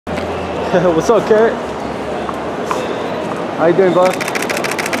What's up, Carrot? How you doing, bro? Doing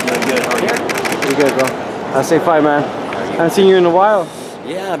good. How are you? Pretty good, bro. I say fight, man. I haven't seen you in a while.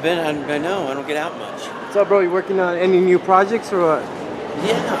 Yeah, I know. I don't get out much. What's up, bro? You working on any new projects or what?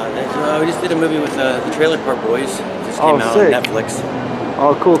 Yeah, we just did a movie with the Trailer Park Boys. Just came out sick. on Netflix.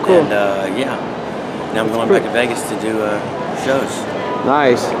 Oh, cool. And yeah, now I'm going back to Vegas to do shows.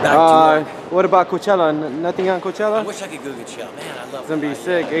 Nice. Back to work. What about Coachella? Nothing on Coachella? I wish I could go get show. Man, I love It's gonna be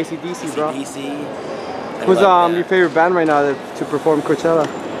sick. AC/DC, bro. AC/DC. Who's your favorite band right now to perform Coachella?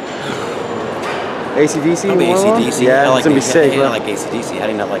 AC/DC? Probably AC/DC. Yeah, I like it's gonna be sick, bro. I like AC/DC. How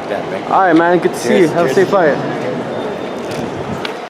do you not like that, right? All right, man. Good to see you. Have a safe flight.